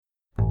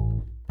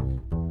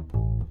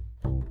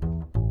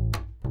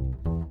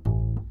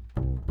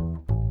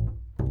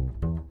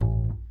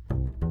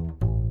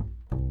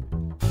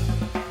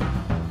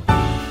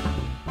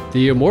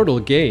The Immortal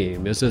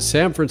Game is a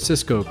San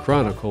Francisco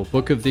Chronicle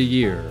Book of the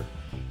Year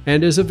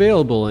and is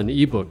available in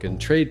ebook and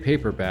trade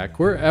paperback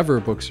wherever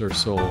books are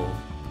sold.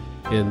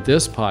 In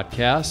this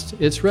podcast,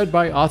 it's read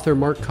by author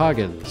Mark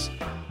Coggins.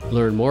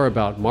 Learn more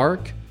about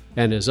Mark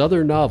and his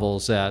other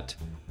novels at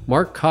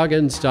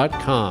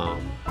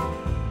markcoggins.com.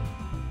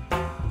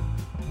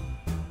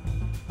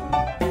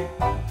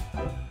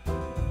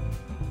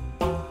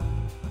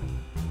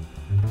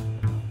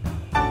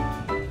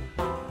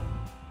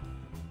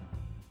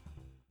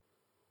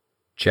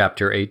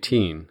 Chapter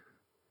 18.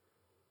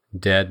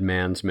 Dead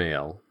Man's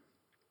Mail.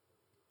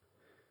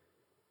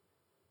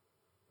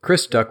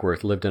 Chris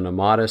Duckworth lived in a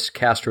modest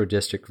Castro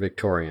District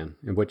Victorian,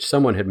 in which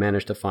someone had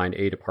managed to find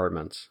 8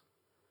 apartments.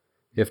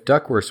 If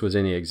Duckworth was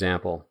any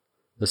example,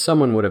 the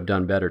someone would have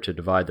done better to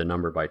divide the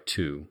number by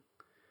 2.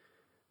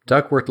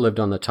 Duckworth lived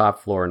on the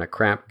top floor in a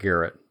cramped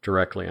garret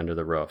directly under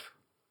the roof.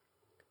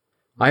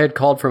 I had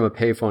called from a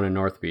payphone in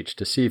North Beach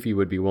to see if he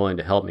would be willing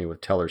to help me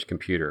with Teller's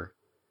computer.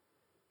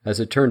 As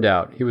it turned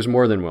out, he was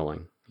more than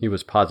willing. He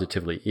was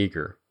positively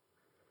eager.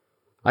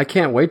 "I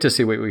can't wait to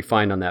see what we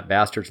find on that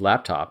bastard's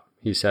laptop,"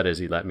 he said as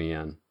he let me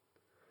in.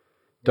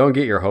 "Don't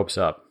get your hopes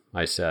up,"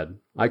 I said.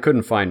 "I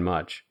couldn't find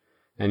much,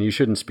 and you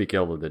shouldn't speak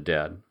ill of the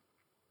dead."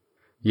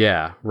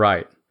 "Yeah,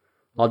 right.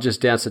 I'll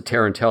just dance a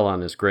tarantella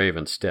on his grave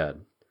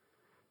instead.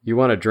 You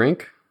want a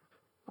drink?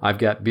 I've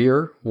got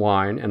beer,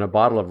 wine, and a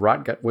bottle of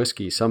rotgut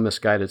whiskey some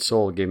misguided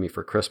soul gave me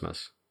for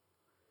Christmas."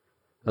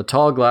 "A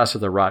tall glass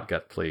of the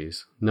rotgut,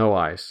 please. No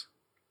ice."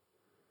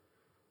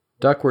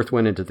 Duckworth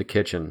went into the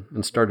kitchen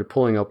and started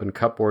pulling open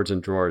cupboards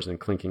and drawers and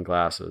clinking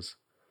glasses.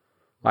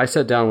 I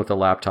sat down with the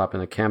laptop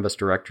in a canvas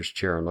director's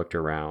chair and looked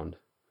around.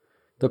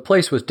 The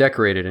place was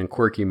decorated in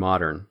quirky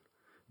modern.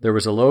 There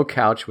was a low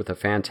couch with a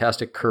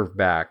fantastic curved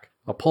back,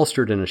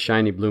 upholstered in a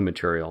shiny blue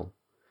material.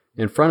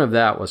 In front of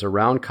that was a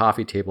round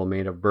coffee table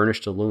made of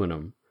burnished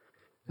aluminum,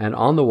 and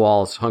on the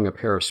walls hung a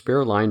pair of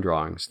spare line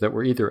drawings that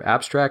were either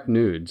abstract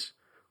nudes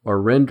or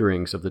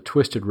renderings of the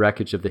twisted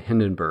wreckage of the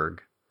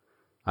Hindenburg.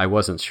 I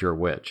wasn't sure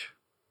which.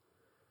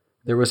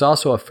 There was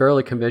also a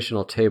fairly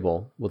conventional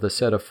table with a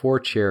set of 4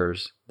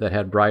 chairs that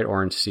had bright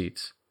orange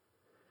seats.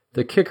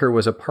 The kicker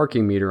was a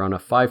parking meter on a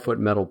 5-foot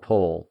metal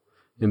pole,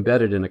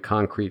 embedded in a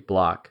concrete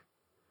block.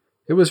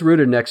 It was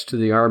rooted next to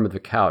the arm of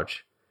the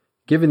couch,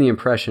 giving the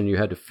impression you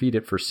had to feed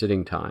it for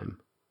sitting time.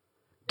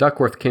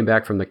 Duckworth came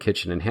back from the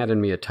kitchen and handed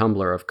me a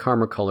tumbler of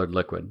caramel-colored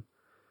liquid.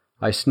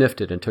 I sniffed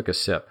it and took a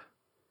sip.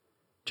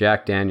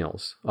 Jack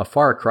Daniels, a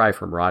far cry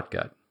from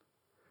Rotgut.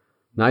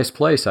 "Nice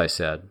place," I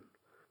said,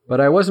 "but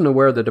I wasn't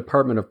aware the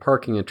Department of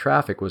Parking and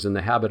Traffic was in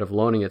the habit of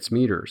loaning its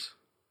meters."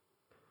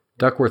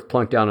 Duckworth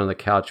plunked down on the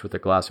couch with a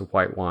glass of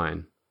white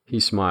wine. He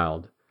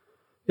smiled.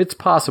 "It's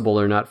possible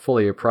they're not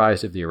fully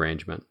apprised of the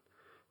arrangement.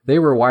 They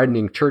were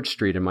widening Church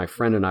Street and my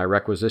friend and I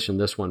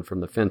requisitioned this one from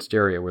the fenced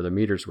area where the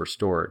meters were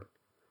stored.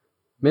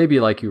 Maybe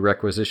like you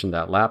requisitioned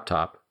that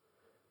laptop.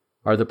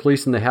 Are the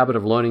police in the habit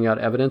of loaning out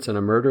evidence in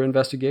a murder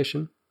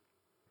investigation?"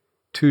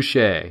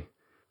 "Touché.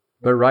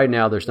 But right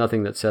now there's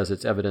nothing that says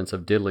it's evidence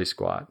of diddly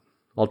squat.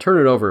 I'll turn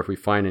it over if we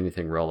find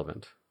anything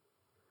relevant."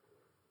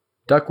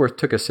 Duckworth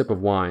took a sip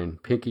of wine,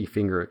 pinky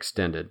finger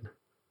extended.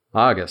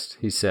 "August,"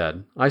 he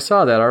said, "I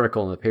saw that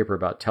article in the paper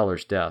about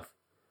Teller's death.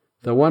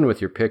 The one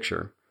with your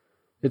picture.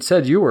 It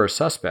said you were a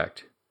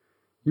suspect.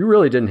 You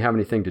really didn't have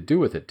anything to do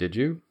with it, did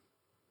you?"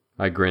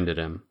 I grinned at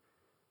him.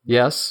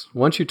 "Yes,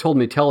 once you told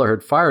me Teller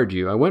had fired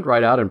you, I went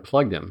right out and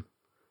plugged him."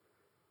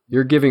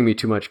 "You're giving me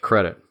too much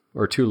credit,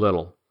 or too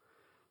little.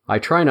 I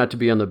try not to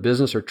be on the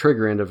business or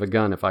trigger end of a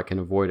gun if I can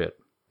avoid it.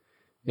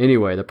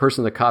 Anyway, the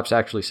person the cops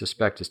actually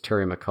suspect is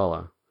Terry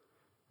McCullough.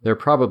 They're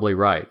probably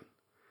right,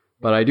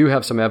 but I do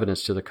have some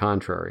evidence to the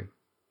contrary."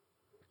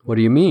 "What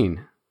do you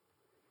mean?"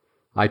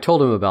 I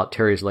told him about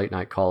Terry's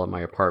late-night call at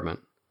my apartment.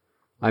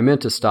 I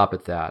meant to stop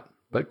at that,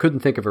 but couldn't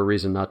think of a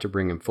reason not to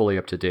bring him fully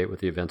up to date with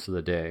the events of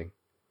the day.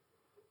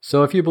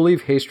 "So if you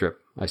believe Haystrip,"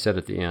 I said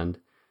at the end,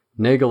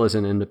 "Nagel is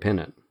an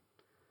independent.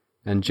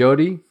 And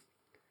Jody?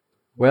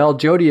 Well,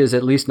 Jody is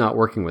at least not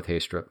working with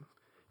Haystrip.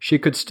 She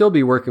could still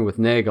be working with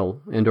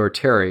Nagel and or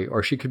Terry,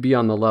 or she could be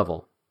on the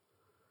level."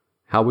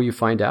 "How will you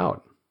find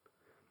out?"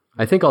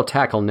 "I think I'll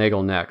tackle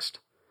Nagel next.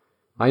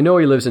 I know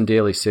he lives in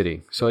Daly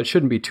City, so it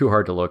shouldn't be too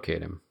hard to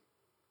locate him."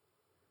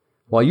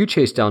 "While you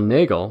chase down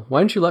Nagel, why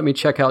don't you let me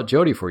check out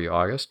Jody for you,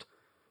 August?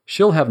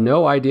 She'll have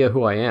no idea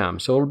who I am,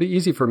 so it'll be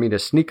easy for me to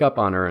sneak up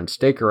on her and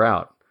stake her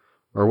out,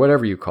 or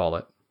whatever you call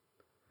it."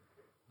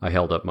 I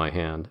held up my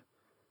hand.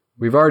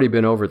 "We've already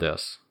been over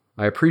this.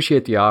 I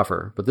appreciate the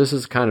offer, but this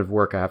is the kind of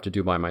work I have to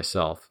do by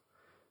myself.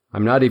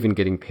 I'm not even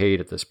getting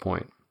paid at this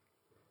point."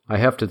 I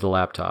hefted the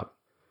laptop.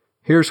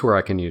 "Here's where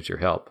I can use your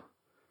help.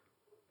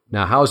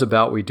 Now how's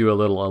about we do a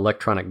little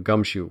electronic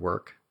gumshoe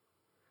work?"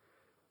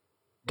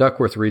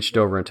 Duckworth reached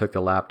over and took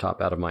the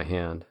laptop out of my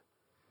hand.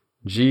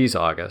 "Geez,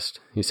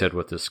 August," he said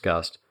with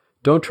disgust,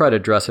 "don't try to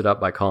dress it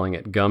up by calling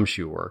it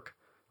gumshoe work.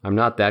 I'm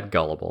not that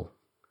gullible."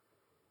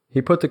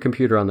 He put the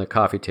computer on the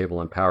coffee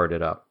table and powered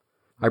it up.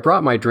 I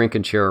brought my drink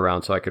and chair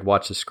around so I could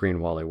watch the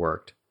screen while he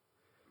worked.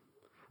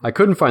 I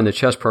couldn't find the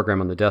chess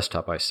program on the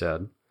desktop, I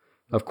said.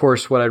 Of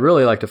course, what I'd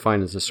really like to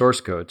find is the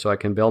source code so I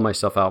can bail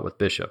myself out with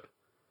Bishop.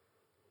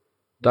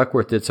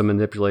 Duckworth did some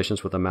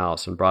manipulations with a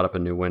mouse and brought up a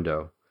new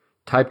window,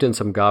 typed in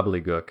some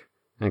gobbledygook,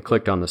 and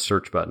clicked on the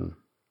search button.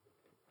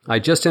 I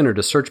just entered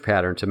a search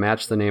pattern to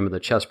match the name of the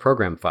chess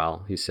program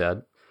file, he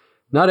said.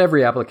 Not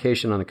every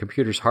application on a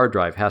computer's hard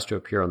drive has to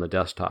appear on the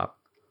desktop.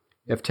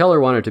 If Teller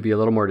wanted to be a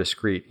little more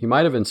discreet, he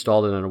might have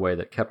installed it in a way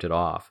that kept it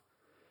off.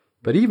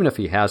 But even if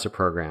he has a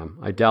program,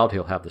 I doubt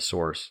he'll have the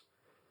source.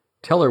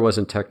 Teller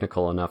wasn't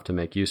technical enough to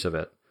make use of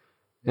it,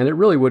 and it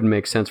really wouldn't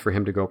make sense for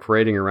him to go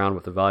parading around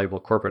with a valuable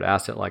corporate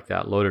asset like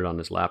that loaded on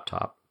his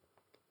laptop.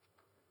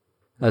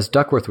 As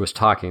Duckworth was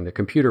talking, the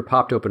computer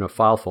popped open a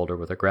file folder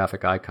with a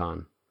graphic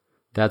icon.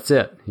 That's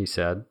it, he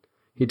said.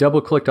 He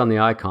double-clicked on the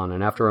icon,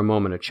 and after a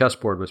moment, a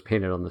chessboard was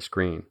painted on the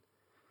screen.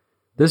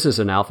 This is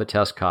an alpha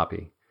test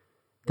copy.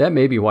 That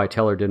may be why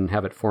Teller didn't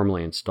have it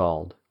formally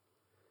installed.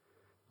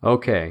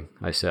 Okay,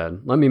 I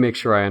said. Let me make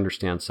sure I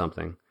understand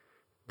something.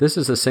 This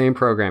is the same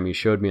program you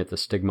showed me at the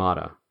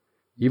Stigmata,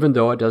 even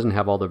though it doesn't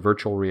have all the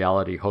virtual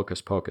reality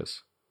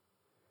hocus-pocus.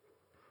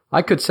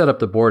 I could set up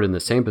the board in the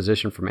same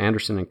position from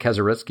Anderson and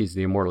Kazaretsky's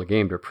The Immortal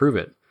Game to prove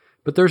it,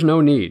 but there's no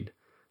need.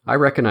 I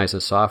recognize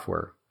the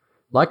software.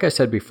 Like I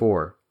said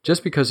before,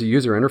 just because the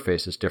user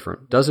interface is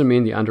different doesn't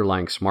mean the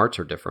underlying smarts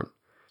are different.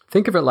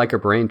 Think of it like a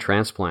brain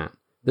transplant.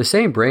 The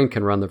same brain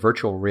can run the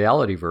virtual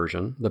reality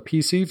version, the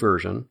PC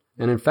version,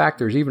 and in fact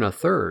there's even a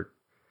third.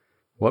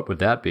 What would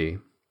that be?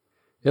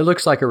 It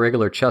looks like a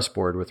regular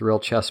chessboard with real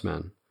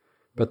chessmen,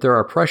 but there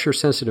are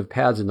pressure-sensitive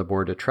pads in the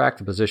board to track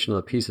the position of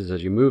the pieces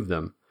as you move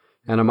them,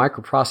 and a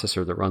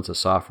microprocessor that runs the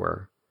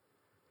software.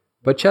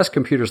 But chess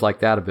computers like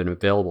that have been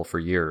available for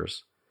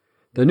years.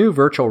 The new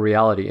virtual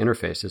reality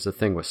interface is the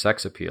thing with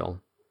sex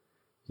appeal.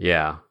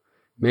 Yeah,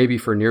 maybe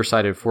for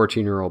nearsighted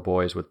 14-year-old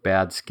boys with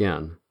bad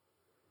skin.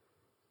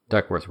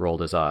 Duckworth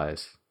rolled his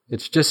eyes.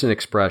 It's just an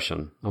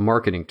expression, a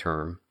marketing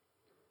term.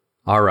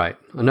 All right,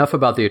 enough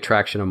about the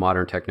attraction of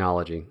modern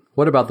technology.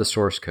 What about the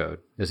source code?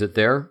 Is it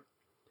there?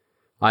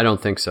 I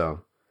don't think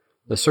so.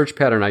 The search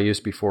pattern I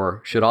used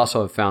before should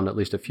also have found at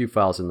least a few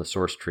files in the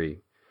source tree.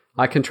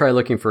 I can try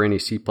looking for any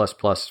C++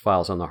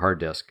 files on the hard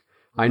disk.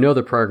 I know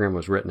the program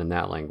was written in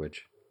that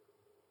language.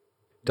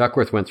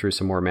 Duckworth went through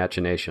some more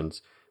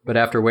machinations, but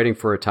after waiting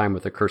for a time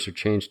with the cursor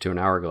changed to an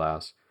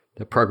hourglass,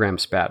 the program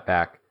spat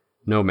back,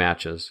 no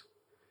matches.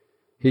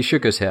 He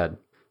shook his head.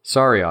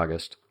 Sorry,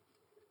 August.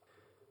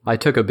 I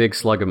took a big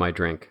slug of my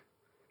drink.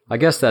 I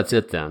guess that's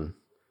it then.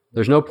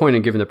 There's no point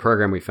in giving the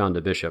program we found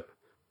to Bishop.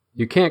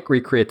 You can't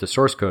recreate the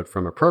source code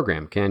from a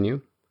program, can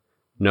you?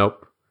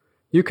 Nope.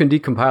 You can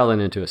decompile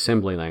it into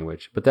assembly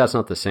language, but that's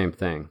not the same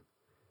thing.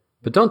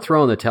 But don't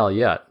throw in the towel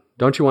yet.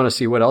 Don't you want to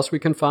see what else we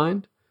can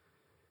find?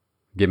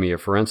 Give me a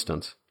for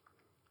instance.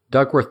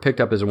 Duckworth picked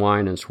up his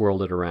wine and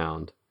swirled it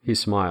around. He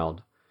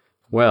smiled.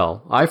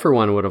 Well, I for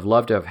one would have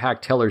loved to have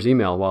hacked Teller's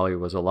email while he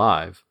was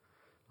alive.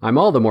 I'm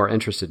all the more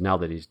interested now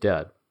that he's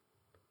dead.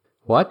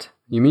 What?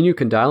 You mean you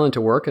can dial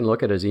into work and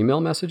look at his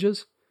email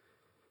messages?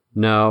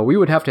 No, we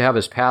would have to have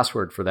his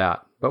password for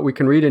that, but we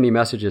can read any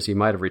messages he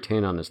might have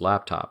retained on his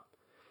laptop.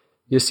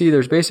 You see,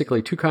 there's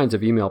basically two kinds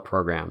of email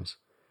programs.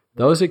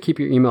 Those that keep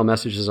your email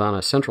messages on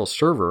a central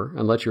server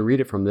and let you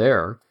read it from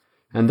there,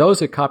 and those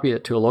that copy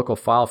it to a local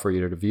file for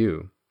you to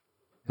view.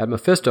 At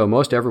Mephisto,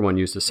 most everyone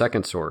used the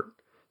second sort,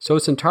 so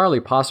it's entirely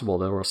possible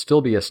there will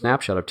still be a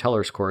snapshot of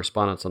Teller's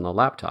correspondence on the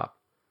laptop.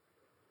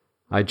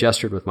 I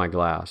gestured with my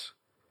glass.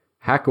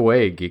 Hack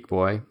away, geek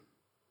boy.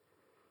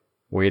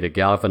 Way to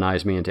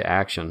galvanize me into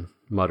action,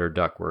 muttered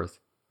Duckworth.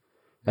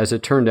 As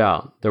it turned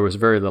out, there was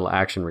very little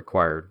action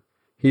required.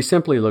 He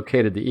simply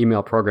located the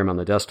email program on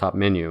the desktop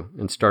menu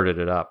and started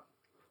it up.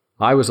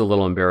 I was a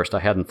little embarrassed I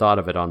hadn't thought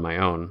of it on my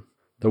own.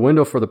 The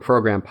window for the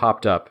program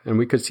popped up, and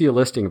we could see a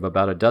listing of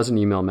about a dozen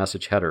email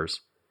message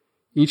headers.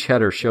 Each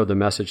header showed the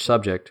message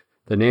subject,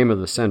 the name of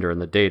the sender,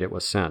 and the date it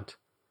was sent.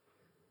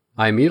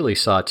 I immediately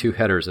saw two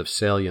headers of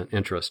salient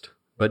interest,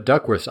 but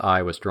Duckworth's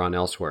eye was drawn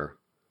elsewhere.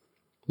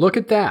 Look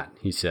at that,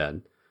 he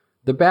said.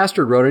 The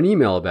bastard wrote an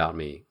email about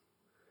me.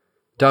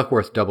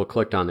 Duckworth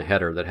double-clicked on the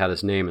header that had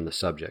his name in the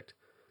subject.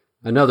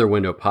 Another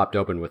window popped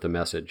open with a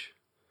message.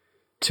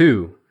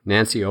 To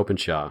Nancy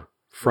Openshaw.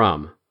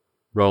 From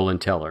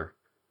Roland Teller.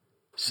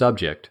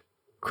 Subject,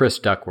 Chris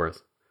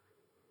Duckworth.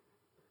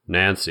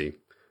 Nancy,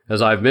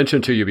 as I've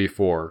mentioned to you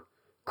before,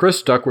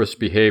 Chris Duckworth's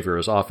behavior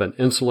is often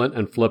insolent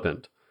and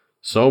flippant,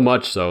 so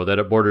much so that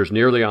it borders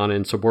nearly on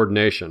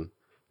insubordination.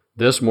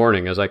 This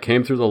morning, as I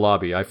came through the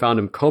lobby, I found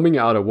him combing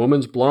out a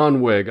woman's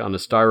blonde wig on a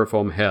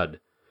styrofoam head.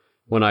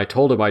 When I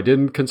told him I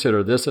didn't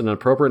consider this an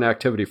appropriate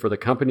activity for the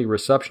company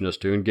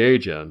receptionist to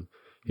engage in,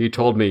 he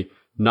told me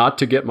not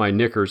to get my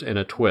knickers in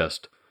a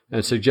twist,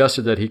 and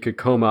suggested that he could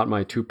comb out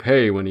my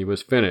toupee when he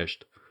was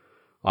finished.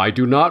 I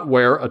do not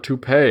wear a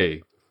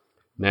toupee.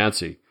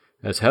 Nancy,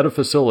 as head of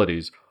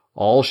facilities,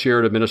 all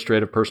shared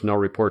administrative personnel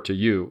report to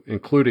you,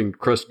 including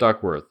Chris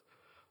Duckworth.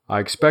 I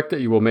expect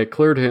that you will make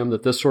clear to him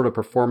that this sort of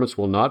performance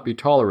will not be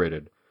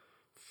tolerated.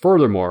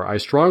 Furthermore, I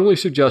strongly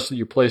suggest that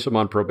you place him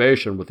on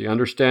probation with the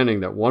understanding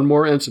that one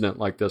more incident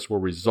like this will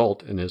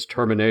result in his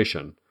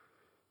termination.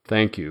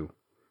 Thank you,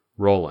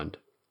 Roland.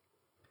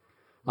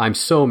 I'm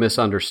so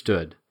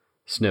misunderstood,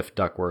 sniffed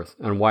Duckworth,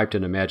 and wiped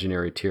an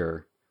imaginary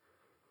tear.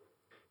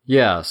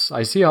 Yes,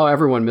 I see how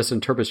everyone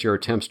misinterprets your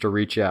attempts to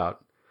reach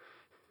out.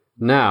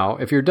 Now,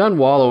 if you're done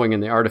wallowing in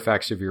the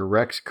artifacts of your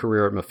wrecked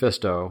career at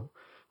Mephisto,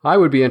 I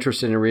would be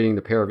interested in reading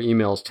the pair of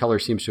emails Teller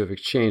seems to have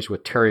exchanged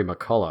with Terry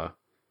McCullough.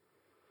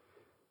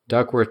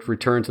 Duckworth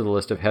returned to the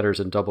list of headers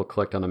and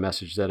double-clicked on a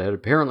message that had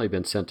apparently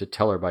been sent to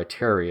Teller by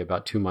Terry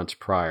about 2 months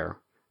prior.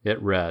 It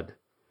read,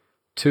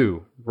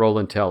 To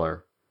Roland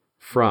Teller,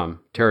 from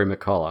Terry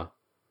McCullough.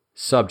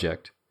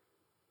 Subject,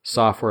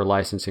 Software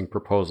Licensing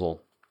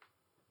Proposal.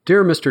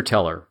 Dear Mr.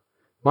 Teller,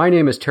 my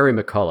name is Terry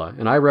McCullough,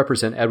 and I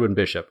represent Edwin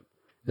Bishop.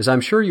 As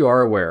I'm sure you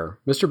are aware,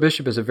 Mr.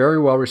 Bishop is a very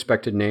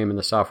well-respected name in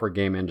the software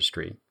game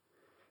industry.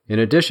 In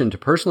addition to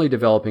personally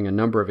developing a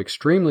number of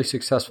extremely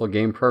successful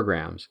game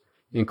programs,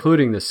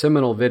 including the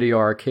seminal video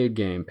arcade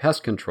game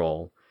Pest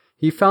Control,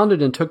 he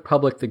founded and took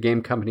public the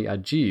game company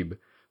Ajib,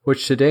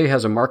 which today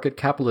has a market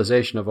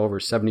capitalization of over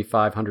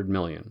 $7,500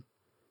 million.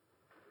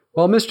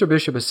 While Mr.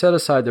 Bishop has set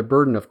aside the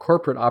burden of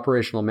corporate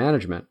operational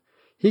management,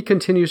 he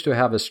continues to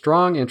have a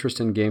strong interest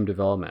in game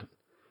development.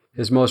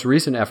 His most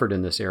recent effort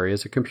in this area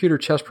is a computer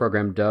chess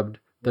program dubbed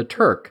The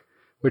Turk,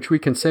 which we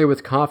can say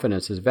with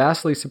confidence is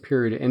vastly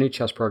superior to any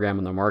chess program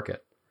on the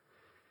market.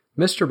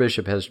 Mr.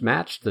 Bishop has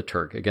matched The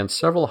Turk against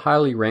several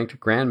highly ranked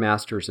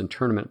grandmasters in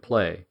tournament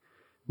play,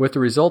 with the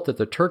result that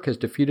The Turk has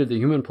defeated the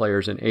human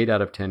players in 8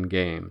 out of 10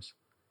 games.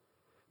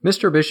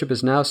 Mr. Bishop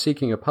is now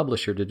seeking a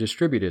publisher to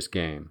distribute his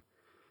game.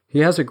 He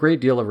has a great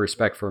deal of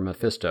respect for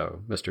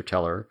Mephisto, Mr.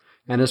 Teller,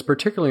 and is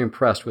particularly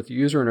impressed with the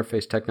user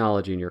interface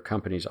technology in your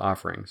company's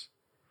offerings.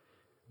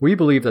 We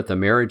believe that the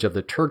marriage of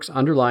The Turk's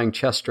underlying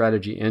chess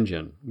strategy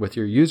engine with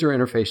your user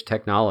interface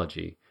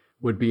technology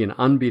would be an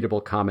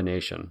unbeatable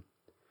combination.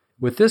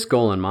 With this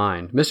goal in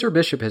mind, Mr.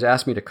 Bishop has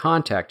asked me to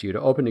contact you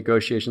to open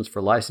negotiations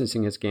for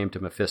licensing his game to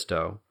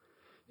Mephisto.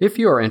 If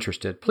you are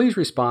interested, please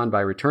respond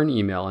by return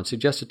email and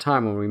suggest a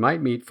time when we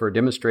might meet for a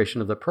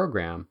demonstration of the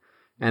program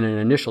and an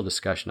initial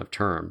discussion of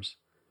terms.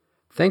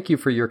 Thank you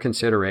for your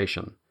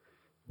consideration.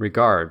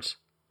 Regards,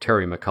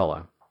 Terry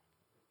McCullough.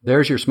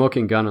 There's your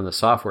smoking gun on the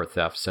software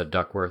theft, said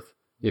Duckworth,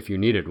 if you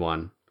needed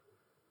one.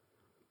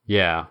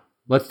 Yeah,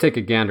 let's take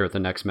a gander at the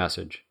next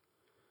message.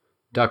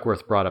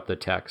 Duckworth brought up the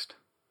text.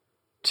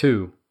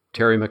 To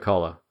Terry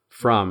McCullough,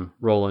 from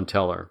Roland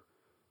Teller.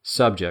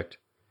 Subject,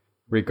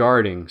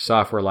 regarding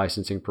software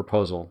licensing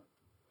proposal.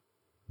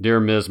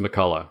 Dear Ms.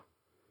 McCullough,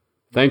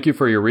 thank you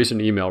for your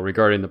recent email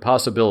regarding the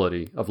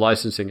possibility of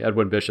licensing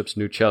Edwin Bishop's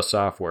new chess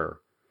software.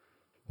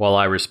 While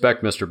I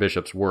respect Mr.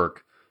 Bishop's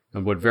work,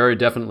 and would very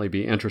definitely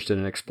be interested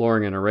in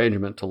exploring an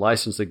arrangement to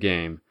license the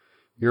game,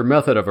 your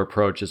method of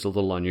approach is a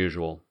little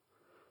unusual.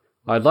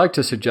 I'd like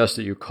to suggest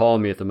that you call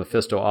me at the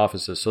Mephisto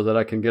offices so that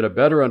I can get a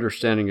better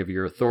understanding of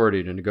your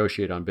authority to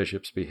negotiate on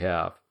Bishop's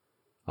behalf.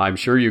 I'm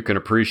sure you can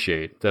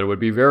appreciate that it would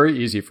be very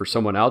easy for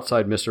someone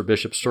outside Mr.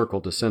 Bishop's circle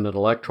to send an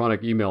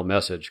electronic email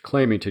message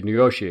claiming to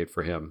negotiate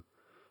for him,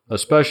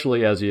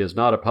 especially as he is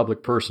not a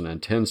public person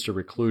and tends to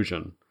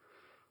reclusion.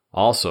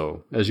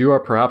 Also, as you are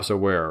perhaps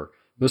aware,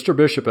 Mr.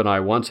 Bishop and I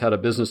once had a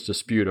business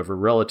dispute of a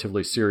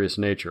relatively serious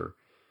nature.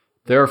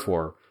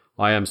 Therefore,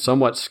 I am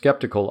somewhat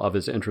skeptical of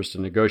his interest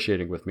in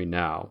negotiating with me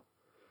now.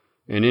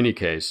 In any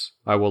case,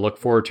 I will look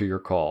forward to your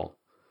call.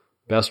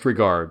 Best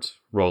regards,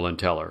 Roland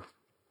Teller.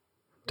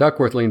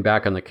 Duckworth leaned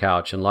back on the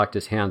couch and locked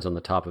his hands on the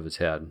top of his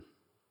head.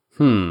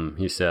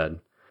 He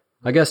said.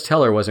 I guess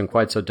Teller wasn't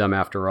quite so dumb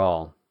after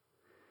all.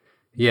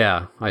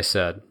 Yeah, I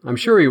said. I'm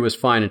sure he was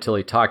fine until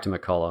he talked to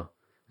McCullough,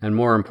 and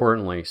more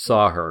importantly,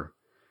 saw her.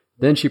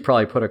 Then she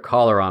probably put a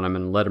collar on him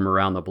and led him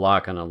around the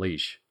block on a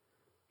leash.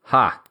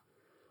 Ha!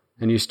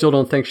 And you still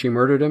don't think she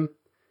murdered him?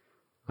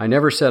 I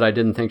never said I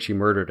didn't think she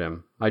murdered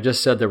him. I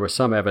just said there was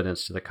some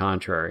evidence to the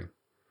contrary.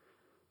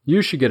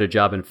 You should get a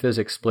job in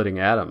physics splitting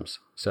atoms,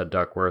 said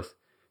Duckworth.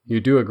 You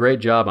do a great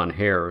job on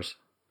hairs.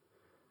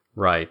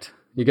 Right.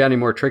 You got any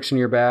more tricks in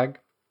your bag?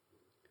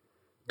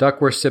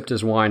 Duckworth sipped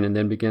his wine and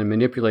then began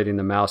manipulating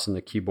the mouse and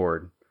the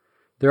keyboard.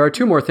 There are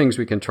 2 more things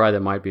we can try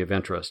that might be of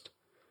interest.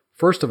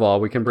 First of all,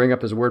 we can bring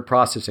up his word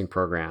processing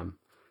program.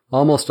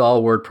 Almost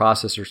all word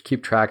processors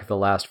keep track of the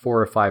last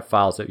 4 or 5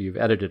 files that you've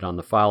edited on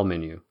the file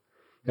menu.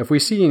 If we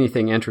see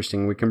anything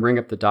interesting, we can bring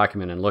up the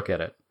document and look at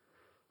it.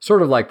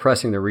 Sort of like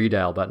pressing the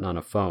redial button on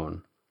a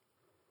phone.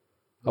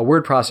 A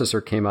word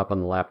processor came up on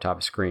the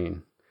laptop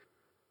screen.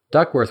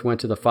 Duckworth went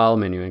to the file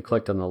menu and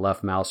clicked on the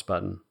left mouse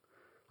button.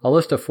 A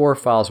list of 4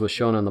 files was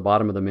shown on the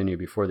bottom of the menu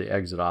before the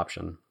exit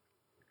option.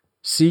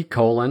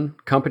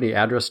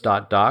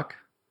 C:"companyaddress.doc",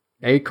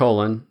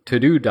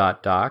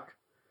 A:"todo.doc",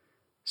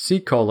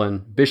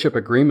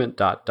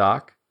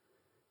 C:"bishopagreement.doc",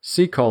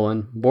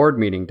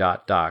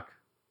 C:"boardmeeting.doc".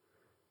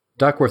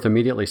 Duckworth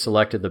immediately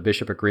selected the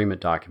Bishop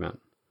Agreement document.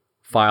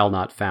 File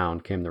not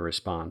found, came the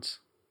response.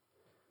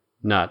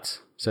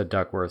 Nuts, said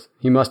Duckworth.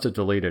 He must have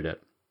deleted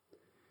it.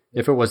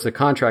 If it was the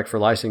contract for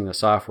licensing the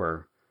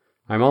software,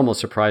 I'm almost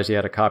surprised he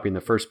had a copy in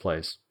the first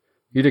place.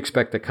 You'd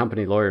expect the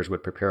company lawyers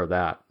would prepare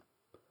that.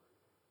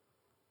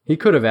 He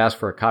could have asked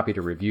for a copy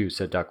to review,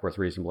 said Duckworth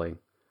reasonably.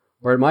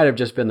 Or it might have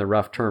just been the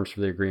rough terms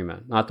for the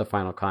agreement, not the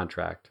final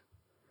contract.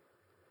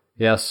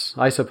 Yes,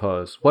 I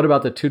suppose. What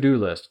about the to-do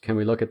list? Can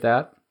we look at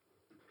that?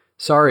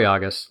 Sorry,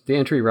 August. The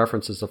entry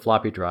references the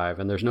floppy drive,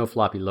 and there's no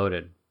floppy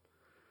loaded.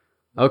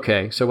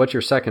 Okay, so what's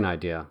your second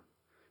idea?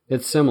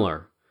 It's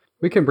similar.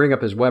 We can bring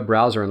up his web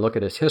browser and look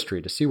at his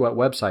history to see what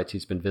websites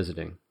he's been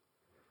visiting.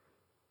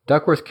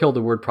 Duckworth killed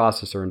the word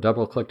processor and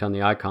double-clicked on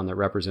the icon that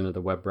represented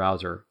the web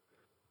browser.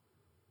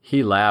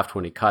 He laughed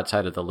when he caught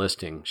sight of the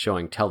listing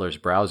showing Teller's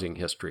browsing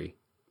history.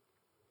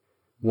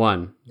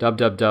 1.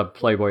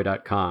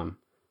 www.playboy.com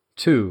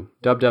 2.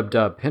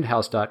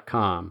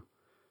 www.penthouse.com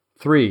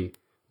 3.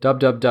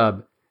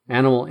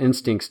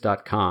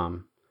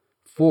 www.animalinstincts.com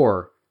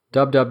 4.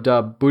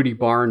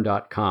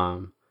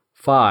 www.bootybarn.com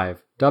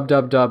 5.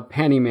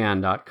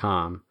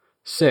 www.pantyman.com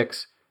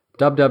 6.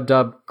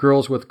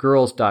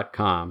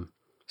 www.girlswithgirls.com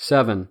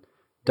 7.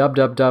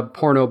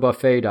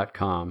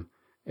 www.pornobuffet.com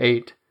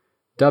 8.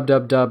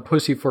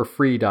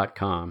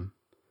 www.pussyforfree.com.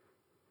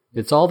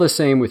 It's all the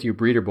same with you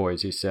breeder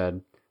boys, he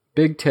said.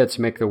 Big tits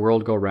make the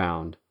world go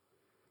round.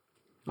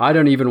 I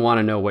don't even want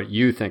to know what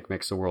you think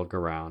makes the world go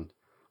round.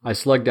 I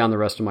slugged down the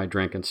rest of my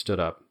drink and stood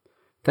up.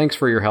 Thanks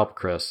for your help,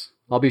 Chris.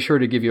 I'll be sure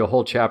to give you a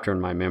whole chapter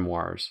in my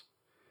memoirs.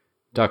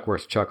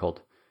 Duckworth chuckled.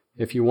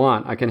 If you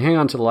want, I can hang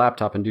on to the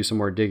laptop and do some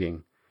more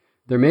digging.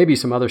 There may be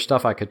some other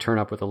stuff I could turn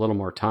up with a little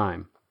more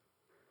time.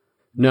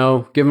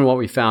 No, given what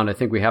we found, I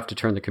think we have to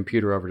turn the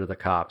computer over to the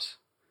cops.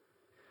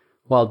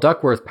 While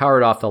Duckworth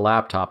powered off the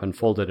laptop and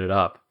folded it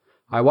up,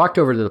 I walked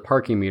over to the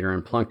parking meter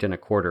and plunked in a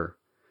quarter.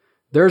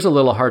 There's a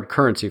little hard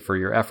currency for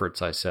your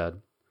efforts, I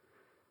said.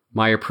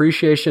 My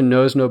appreciation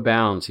knows no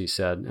bounds, he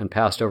said, and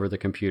passed over the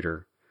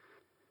computer.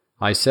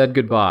 I said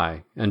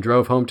goodbye and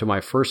drove home to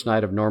my first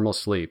night of normal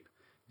sleep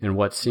in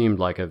what seemed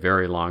like a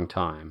very long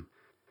time.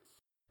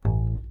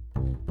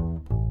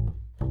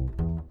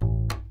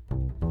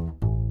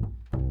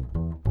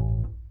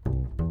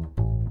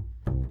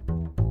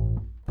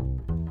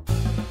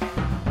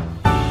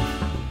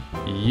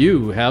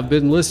 You have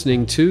been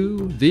listening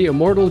to The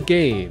Immortal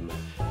Game,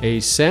 a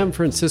San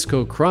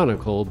Francisco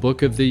Chronicle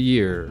Book of the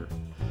Year.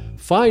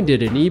 Find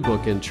it in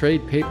ebook and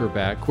trade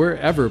paperback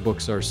wherever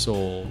books are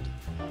sold.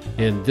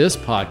 In this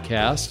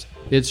podcast,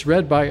 it's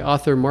read by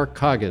author Mark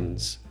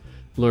Coggins.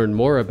 Learn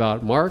more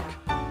about Mark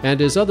and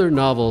his other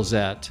novels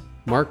at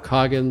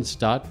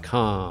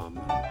markcoggins.com.